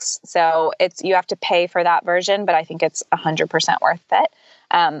works. So you have to pay for that version, but I think it's 100% worth it.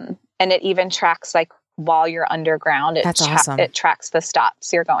 And it even tracks like while you're underground, That's awesome. It tracks the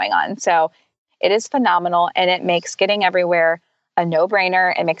stops you're going on. So it is phenomenal, and it makes getting everywhere a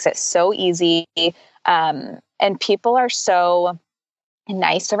no-brainer. It makes it so easy. And people are so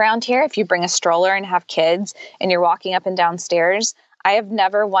nice around here. If you bring a stroller and have kids and you're walking up and down stairs, I have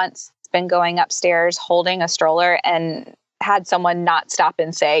never once been going upstairs holding a stroller and had someone not stop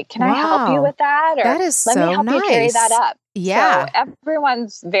and say, can I help you with that? Or that is let me help you carry that up. Yeah. So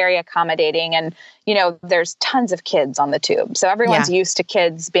everyone's very accommodating, and, there's tons of kids on the tube. So everyone's used to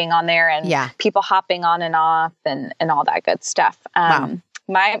kids being on there and people hopping on and off and all that good stuff.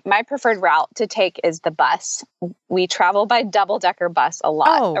 My preferred route to take is the bus. We travel by double-decker bus a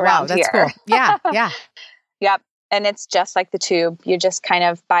lot around that's here. Cool. Yeah. Yeah. Yep. And it's just like the tube. You just kind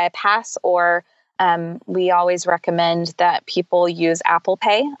of buy a pass, or we always recommend that people use Apple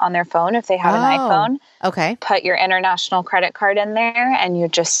Pay on their phone if they have an iPhone. Okay. Put your international credit card in there and you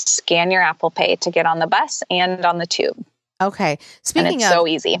just scan your Apple Pay to get on the bus and on the tube. Okay. Speaking of so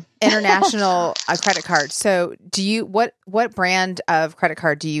easy. international credit card. So what brand of credit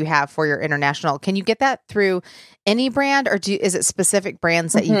card do you have for your international? Can you get that through any brand, or is it specific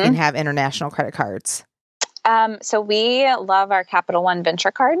brands that you can have international credit cards? So we love our Capital One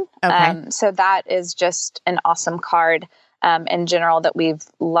Venture Card. Okay. So that is just an awesome card in general that we've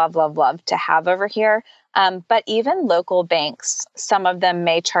loved to have over here. But even local banks, some of them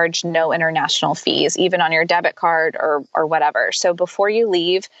may charge no international fees, even on your debit card or whatever. So before you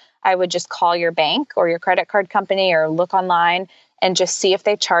leave, I would just call your bank or your credit card company or look online and just see if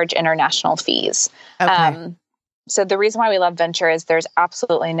they charge international fees. Okay. So the reason why we love Venture is there's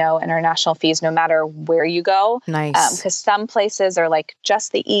absolutely no international fees, no matter where you go. Nice. Because some places are like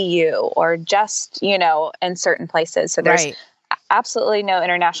just the EU or just, in certain places. So there's absolutely no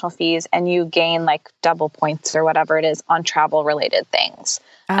international fees, and you gain like double points or whatever it is on travel related things.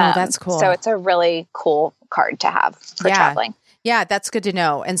 Oh, that's cool. So it's a really cool card to have for traveling. Yeah, that's good to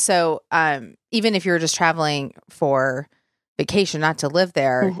know. And so even if you're just traveling for vacation, not to live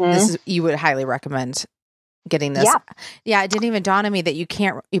there, you would highly recommend getting this. Yeah. It didn't even dawn on me that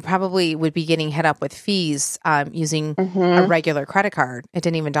you probably would be getting hit up with fees using a regular credit card. It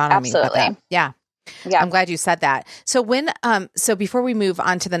didn't even dawn on me about that. Yeah. I'm glad you said that. So so before we move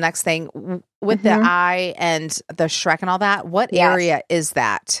on to the next thing with the eye and the Shrek and all that, what area is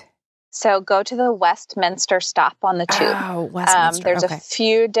that? So go to the Westminster stop on the tube. Oh, Westminster. There's a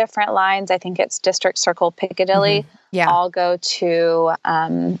few different lines. I think it's District Circle, Piccadilly. All go to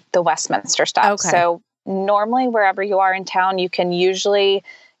the Westminster stop. Okay. So normally, wherever you are in town, you can usually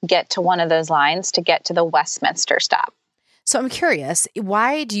get to one of those lines to get to the Westminster stop. So I'm curious,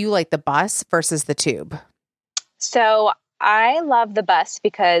 why do you like the bus versus the tube? So I love the bus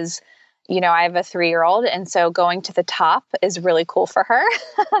because, I have a 3-year-old. And so going to the top is really cool for her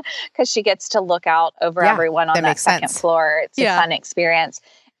because she gets to look out over everyone on that second floor. It's a fun experience.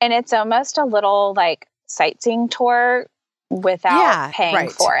 And it's almost a little like sightseeing tour without paying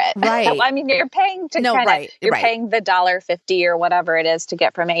for it. Right. I mean, you're paying to paying the $1.50 or whatever it is to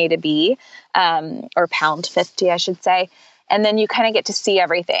get from A to B, or £1.50, I should say. And then you kind of get to see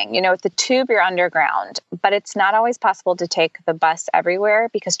everything. With the tube, you're underground, but it's not always possible to take the bus everywhere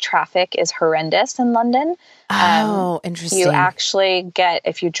because traffic is horrendous in London. Oh, interesting. You actually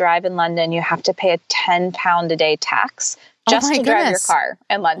if you drive in London, you have to pay a £10 a day tax just to drive your car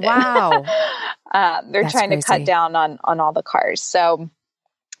in London. Wow. They're trying to cut down on all the cars. So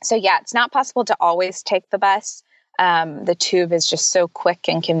yeah, it's not possible to always take the bus. The tube is just so quick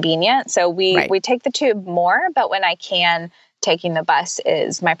and convenient. So we take the tube more, but when I can, taking the bus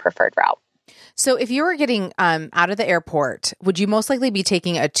is my preferred route. So if you were getting out of the airport, would you most likely be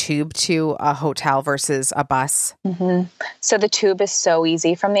taking a tube to a hotel versus a bus? So the tube is so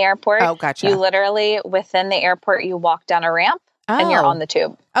easy from the airport. Oh, gotcha. You literally, within the airport, you walk down a ramp and you're on the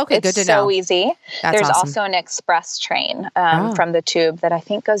tube. Okay, it's good to know. so easy. That's There's awesome. also an express train from the tube that I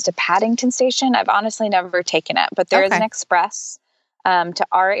think goes to Paddington Station. I've honestly never taken it, but there is an express To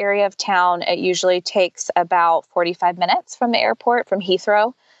our area of town, it usually takes about 45 minutes from the airport, from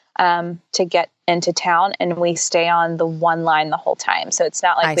Heathrow, to get into town. And we stay on the one line the whole time. So it's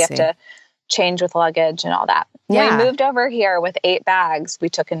not like we have to change with luggage and all that. When we moved over here with 8 bags, we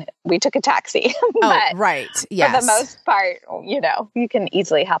took a taxi. But right. Yes. For the most part, you can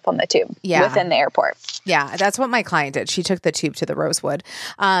easily hop on the tube within the airport. Yeah. That's what my client did. She took the tube to the Rosewood.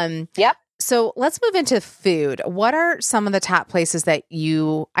 Yep. So let's move into food. What are some of the top places that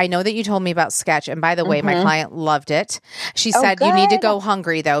I know that you told me about Sketch. And by the way, my client loved it. She said, you need to go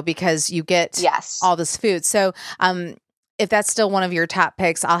hungry though, because you get all this food. So, if that's still one of your top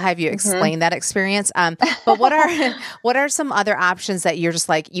picks, I'll have you explain that experience. But what are some other options that you're just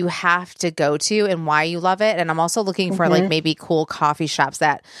like, you have to go to and why you love it? And I'm also looking for like maybe cool coffee shops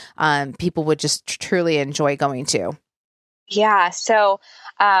that people would just truly enjoy going to. Yeah. So,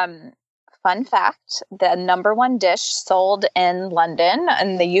 fun fact, the number one dish sold in London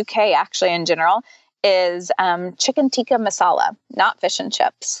and the UK actually in general is chicken tikka masala, not fish and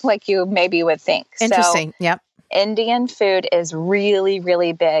chips like you maybe would think. Interesting. So, Indian food is really,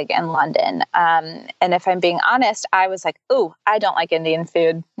 really big in London. And if I'm being honest, I was like, ooh, I don't like Indian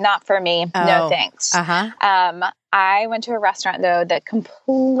food. Not for me. No, thanks. I went to a restaurant, though, that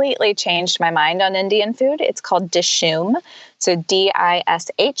completely changed my mind on Indian food. It's called Dishoom. So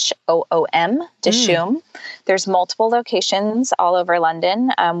Dishoom, Dishoom. There's multiple locations all over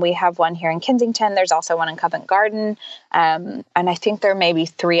London. We have one here in Kensington. There's also one in Covent Garden. And I think there may be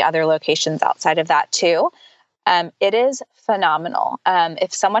 3 other locations outside of that, too. It is phenomenal.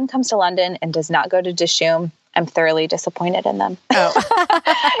 If someone comes to London and does not go to Dishoom, I'm thoroughly disappointed in them.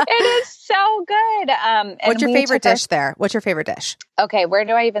 It is so good. What's your favorite dish there? What's your favorite dish? Okay, where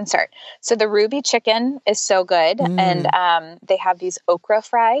do I even start? So the ruby chicken is so good. And they have these okra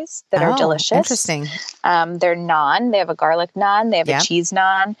fries that are delicious. Interesting. They're naan. They have a garlic naan. They have a cheese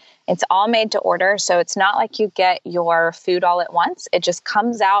naan. It's all made to order. So it's not like you get your food all at once. It just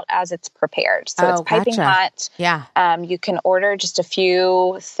comes out as it's prepared. So it's piping hot. Yeah. You can order just a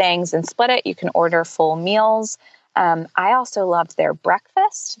few things and split it. You can order full meals. I also loved their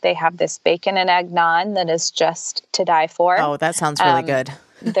breakfast. They have this bacon and egg naan that is just to die for. Oh, that sounds really good.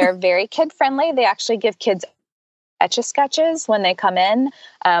 They're very kid friendly. They actually give kids Etch-a-Sketches when they come in.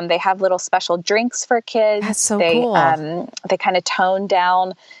 They have little special drinks for kids. That's so cool. They kind of tone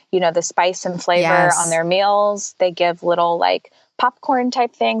down, the spice and flavor on their meals. They give little like popcorn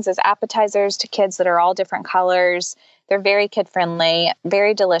type things as appetizers to kids that are all different colors. They're very kid friendly,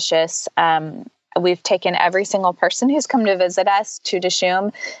 very delicious. We've taken every single person who's come to visit us to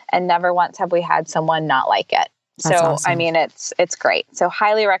Dishoom, and never once have we had someone not like it. That's so, awesome. I mean, it's great. So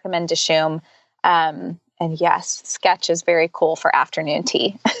highly recommend Dishoom. And yes, Sketch is very cool for afternoon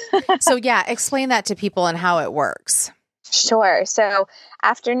tea. So explain that to people and how it works. Sure. So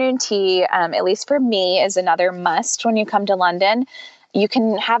afternoon tea, at least for me, is another must when you come to London. You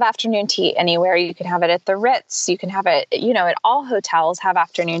can have afternoon tea anywhere. You can have it at the Ritz. You can have it, at all hotels have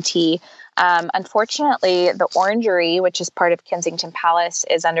afternoon tea. Unfortunately, the Orangery, which is part of Kensington Palace,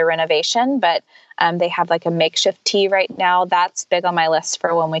 is under renovation, but they have like a makeshift tea right now. That's big on my list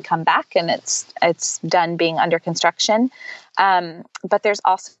for when we come back, and it's done being under construction. But there's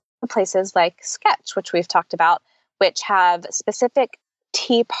also places like Sketch, which we've talked about, which have specific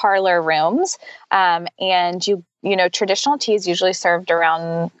tea parlor rooms. And traditional tea is usually served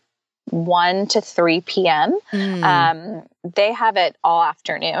around 1 to 3 p.m. They have it all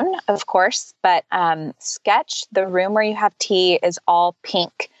afternoon, of course, but Sketch, the room where you have tea, is all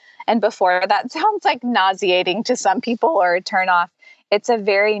pink. And before that sounds like nauseating to some people or a turn off. It's a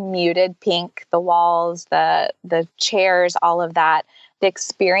very muted pink, the walls, the chairs, all of that. The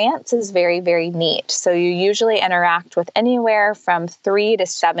experience is very, very neat. So you usually interact with anywhere from 3 to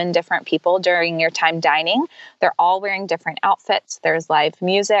 7 different people during your time dining. They're all wearing different outfits. There's live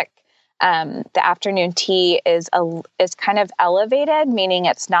music. The afternoon tea is kind of elevated, meaning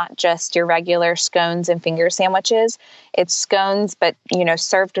it's not just your regular scones and finger sandwiches. It's scones, but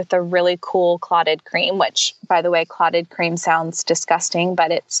served with a really cool clotted cream, which, by the way, clotted cream sounds disgusting, but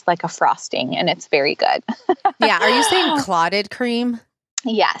it's like a frosting and it's very good. Yeah. Are you saying clotted cream?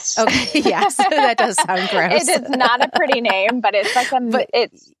 Yes. Okay. Yes. That does sound gross. It is not a pretty name, but it's like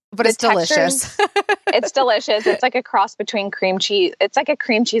but it's delicious. It's delicious. It's like a cross between cream cheese. It's like a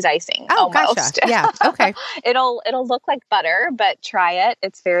cream cheese icing. Oh, almost. Gotcha. Yeah. Okay. It'll look like butter, but try it.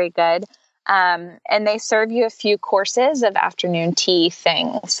 It's very good. And they serve you a few courses of afternoon tea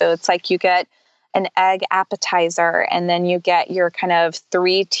things. So it's like you get an egg appetizer, and then you get your kind of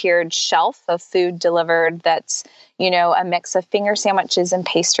 3-tiered shelf of food delivered that's, a mix of finger sandwiches and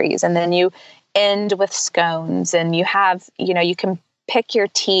pastries. And then you end with scones, and you have, you can pick your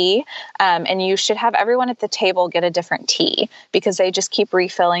tea, and you should have everyone at the table get a different tea because they just keep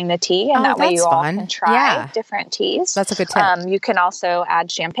refilling the tea, and that way you all can try different teas. That's a good tip. You can also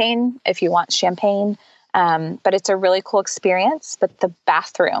add champagne if you want champagne. But it's a really cool experience, but the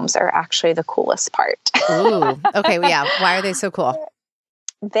bathrooms are actually the coolest part. Ooh, okay. Well, yeah. Why are they so cool?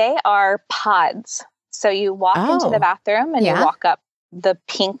 They are pods. So you walk into the bathroom and you walk up the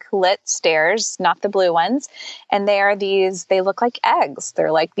pink lit stairs, not the blue ones. And they look like eggs.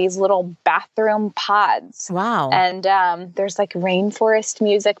 They're like these little bathroom pods. Wow. And there's like rainforest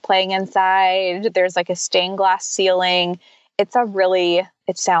music playing inside. There's like a stained glass ceiling.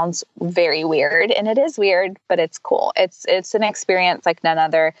 It sounds very weird, and it is weird, but it's cool. It's an experience like none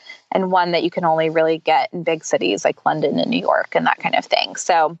other, and one that you can only really get in big cities like London and New York and that kind of thing.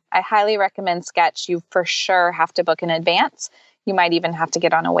 So I highly recommend Sketch. You for sure have to book in advance. You might even have to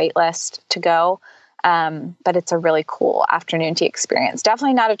get on a wait list to go. But it's a really cool afternoon tea experience.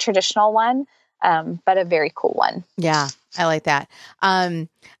 Definitely not a traditional one, but a very cool one. Yeah, I like that.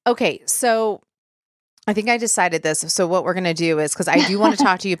 Okay, so I think I decided this. So what we're going to do is, because I do want to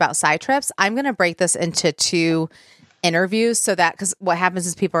talk to you about side trips, I'm going to break this into 2 interviews so that, because what happens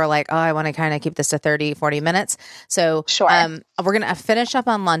is people are like, oh, I want to kind of keep this to 30, 40 minutes. So sure. We're going to finish up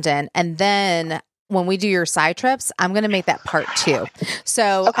on London, and then when we do your side trips, I'm going to make that part 2.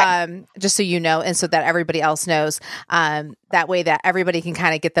 So just so you know, and so that everybody else knows, that way that everybody can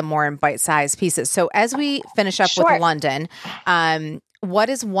kind of get them more in bite-sized pieces. So as we finish up with London, what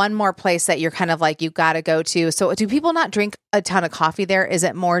is one more place that you're kind of like, you got to go to? So do people not drink a ton of coffee there? Is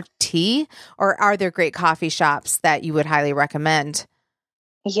it more tea, or are there great coffee shops that you would highly recommend?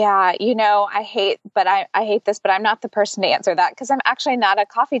 Yeah, I hate this, but I'm not the person to answer that because I'm actually not a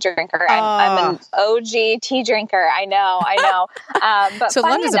coffee drinker. I'm an OG tea drinker. I know. But so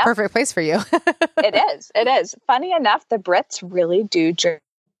London's a perfect place for you. It is. Funny enough, the Brits really do drink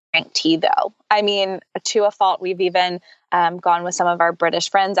tea, though. I mean, to a fault. We've even gone with some of our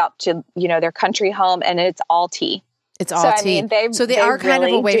British friends out to, their country home, and it's all tea. It's all tea. I mean, they are kind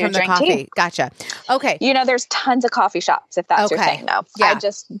of away from the coffee. Tea. Gotcha. Okay. There's tons of coffee shops, if that's your thing, though. Yeah.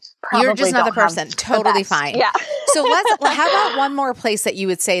 You're just not the person. Totally fine. Yeah. So how about one more place that you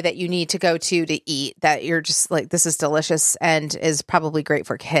would say that you need to go to eat that you're just like, this is delicious and is probably great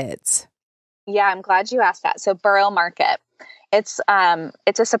for kids? Yeah, I'm glad you asked that. So Borough Market. It's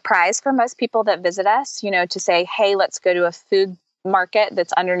a surprise for most people that visit us, to say, hey, let's go to a food market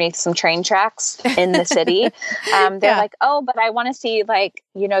that's underneath some train tracks in the city. They're like, oh, but I want to see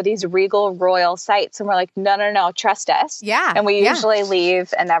these regal royal sites. And we're like, no, trust us. Yeah. And we usually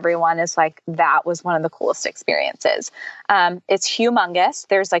leave and everyone is like, that was one of the coolest experiences. It's humongous.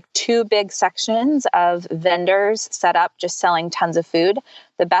 There's 2 big sections of vendors set up just selling tons of food.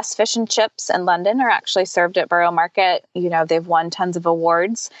 The best fish and chips in London are actually served at Borough Market. They've won tons of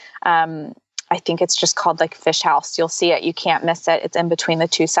awards. I think it's just called Fish House. You'll see it. You can't miss it. It's in between the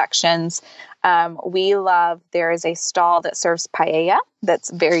 2 sections. There is a stall that serves paella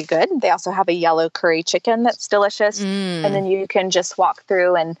that's very good. They also have a yellow curry chicken that's delicious. And then you can just walk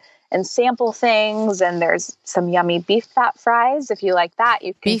through and sample things. And there's some yummy beef fat fries. If you like that,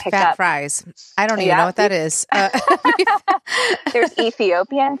 you can pick up. Beef fat fries. I don't even know what that is. There's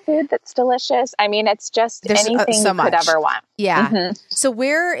Ethiopian food that's delicious. I mean, it's just anything you could ever want. Yeah. Mm-hmm. So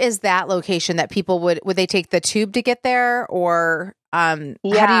where is that location that people would they take the tube to get there, or how do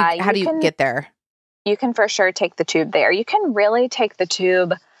you get there? You can for sure take the tube there. You can really take the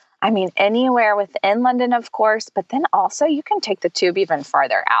tube, anywhere within London, of course, but then also you can take the tube even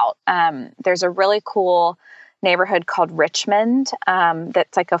farther out. There's a really cool neighborhood called Richmond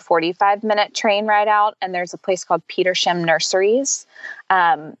that's a 45-minute train ride out, and there's a place called Petersham Nurseries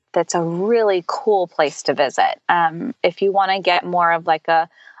that's a really cool place to visit. If you want to get more of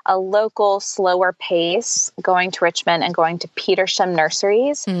a local, slower pace, going to Richmond and going to Petersham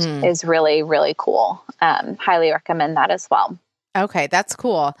Nurseries is really, really cool. Highly recommend that as well. Okay, that's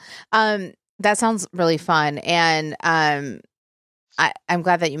cool. That sounds really fun. And I'm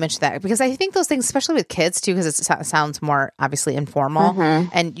glad that you mentioned that, because I think those things, especially with kids too, because it sounds more obviously informal,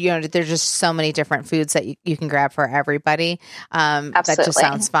 and there's just so many different foods that you can grab for everybody. That just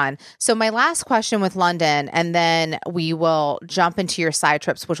sounds fun. So my last question with London, and then we will jump into your side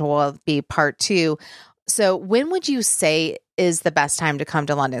trips, which will be part 2. So when would you say is the best time to come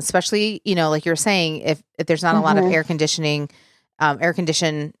to London? Especially, like you're saying, if there's not a lot of air conditioned,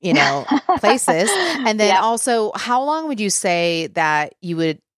 places. And then also, how long would you say that you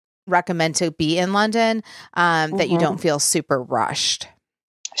would recommend to be in London that you don't feel super rushed?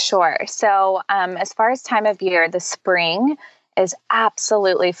 Sure. So as far as time of year, the spring is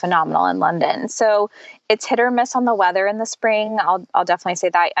absolutely phenomenal in London. So it's hit or miss on the weather in the spring. I'll definitely say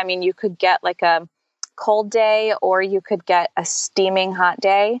that. I mean, you could get like a cold day or you could get a steaming hot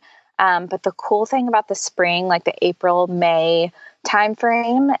day. But the cool thing about the spring, like the April, May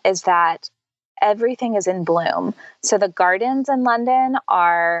timeframe, is that everything is in bloom. So the gardens in London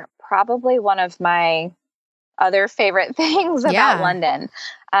are probably one of my other favorite things about London.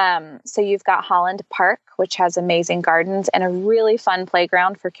 So you've got Holland Park, which has amazing gardens and a really fun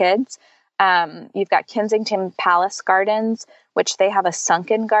playground for kids. You've got Kensington Palace Gardens, which they have a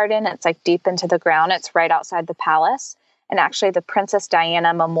sunken garden. It's like deep into the ground. It's right outside the palace. And actually the Princess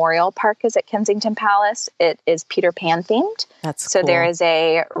Diana Memorial Park is at Kensington Palace. It is Peter Pan themed. That's so cool. There is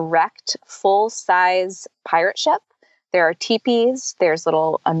a wrecked full-size pirate ship. There are teepees. There's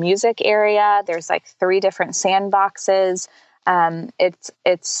a music area. There's like 3 different sandboxes.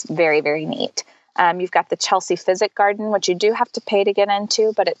 It's very, very neat. You've got the Chelsea Physic Garden, which you do have to pay to get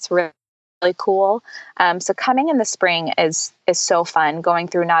into, but it's really cool. So coming in the spring is so fun. Going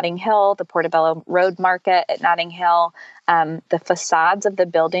through Notting Hill, the Portobello Road Market at Notting Hill, the facades of the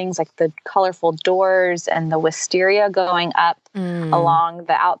buildings, like the colorful doors and the wisteria going up along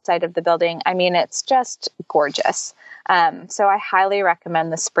the outside of the building. I mean, it's just gorgeous. So I highly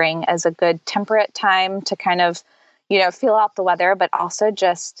recommend the spring as a good temperate time to kind of, feel out the weather, but also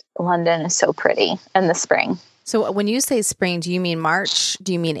just London is so pretty in the spring. So when you say spring, do you mean March?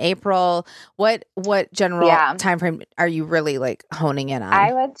 Do you mean April? What general time frame are you really like honing in on?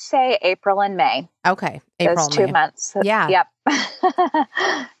 I would say April and May. Okay. April Those and 2 May. months. Yeah. Yep.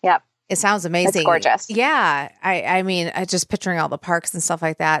 Yep. It sounds amazing. It's gorgeous. Yeah. I mean, I just picturing all the parks and stuff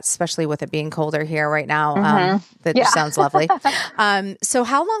like that, especially with it being colder here right now. That just sounds lovely. So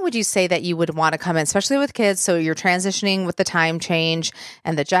how long would you say that you would want to come in, especially with kids? So you're transitioning with the time change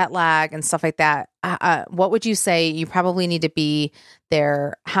and the jet lag and stuff like that. What would you say you probably need to be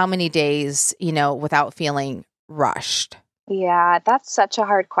there? How many days, without feeling rushed? Yeah, that's such a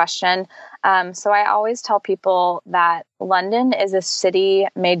hard question. So I always tell people that London is a city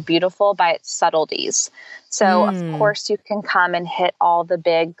made beautiful by its subtleties. So of course you can come and hit all the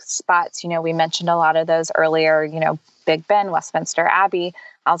big spots. We mentioned a lot of those earlier, Big Ben, Westminster Abbey,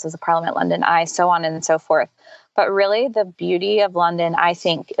 Houses of Parliament, London Eye, so on and so forth. But really the beauty of London, I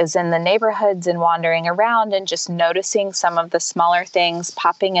think, is in the neighborhoods and wandering around and just noticing some of the smaller things,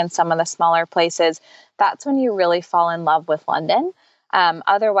 popping in some of the smaller places. That's when you really fall in love with London.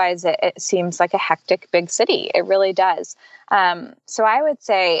 Otherwise, it seems like a hectic big city. It really does. So I would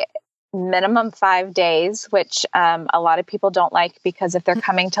say minimum 5 days, which a lot of people don't like because if they're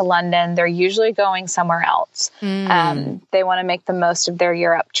coming to London, they're usually going somewhere else. They want to make the most of their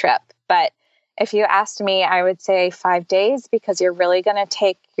Europe trip. But if you asked me, I would say 5 days because you're really going to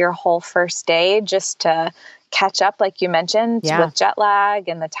take your whole first day just to catch up, like you mentioned, with jet lag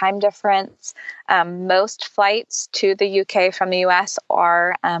and the time difference. Most flights to the UK from the US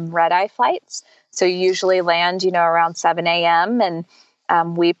are red-eye flights. So you usually land, around 7 a.m.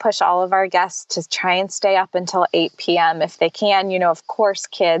 And we push all of our guests to try and stay up until 8 p.m. if they can. Of course,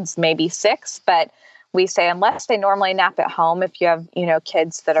 kids maybe 6, but we say unless they normally nap at home, if you have,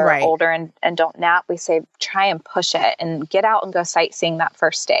 kids that are older and don't nap, we say try and push it and get out and go sightseeing that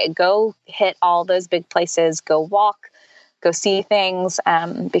first day. Go hit all those big places, go walk, go see things,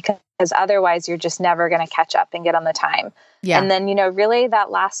 because otherwise you're just never going to catch up and get on the time. Yeah. And then, really that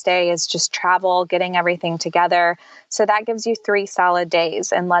last day is just travel, getting everything together. So that gives you 3 solid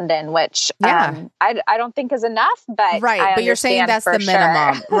days in London, which I don't think is enough, but but you're saying that's the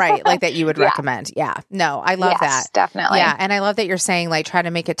minimum, right? Like that you would recommend. Yeah. No, I love that. Definitely. Yeah. And I love that you're saying like try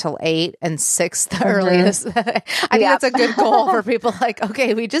to make it till 8 and 6 the earliest. I think that's a good goal for people like,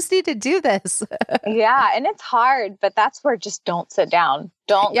 okay, we just need to do this. Yeah. And it's hard, but that's where just don't sit down.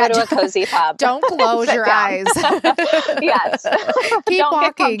 Don't go to a cozy pub. Don't close your eyes. Yes. Keep don't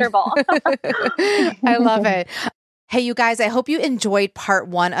walking. Get comfortable. I love it. Hey, you guys, I hope you enjoyed part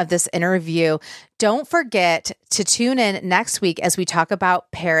 1 of this interview. Don't forget to tune in next week as we talk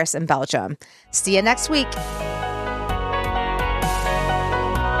about Paris and Belgium. See you next week.